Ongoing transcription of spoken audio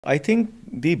I think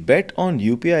the bet on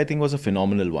UPI, I think, was a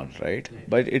phenomenal one, right?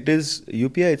 But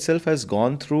UPI itself has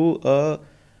gone through a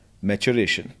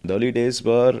maturation. The early days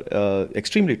were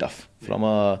extremely tough from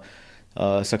a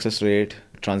success rate,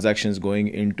 transactions going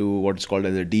into what's called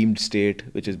as a deemed state,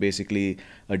 which is basically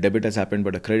a debit has happened,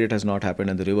 but a credit has not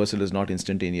happened and the reversal is not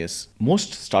instantaneous.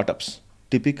 Most startups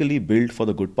typically build for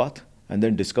the good path and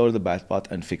then discover the bad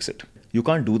path and fix it. You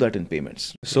can't do that in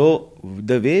payments. So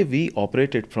the way we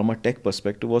operated from a tech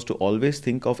perspective was to always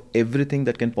think of everything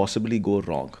that can possibly go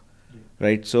wrong.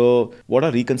 Right? So what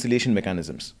are reconciliation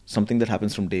mechanisms? Something that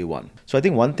happens from day one. So I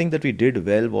think one thing that we did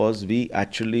well was we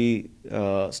actually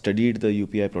studied the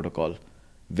UPI protocol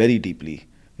very deeply.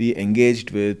 We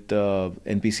engaged with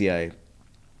NPCI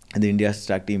and the India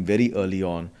Stack team very early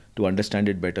on to understand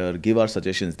it better, give our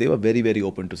suggestions. They were very, very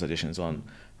open to suggestions on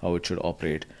how it should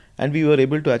operate. And we were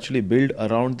able to actually build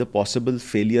around the possible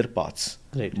failure paths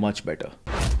much better.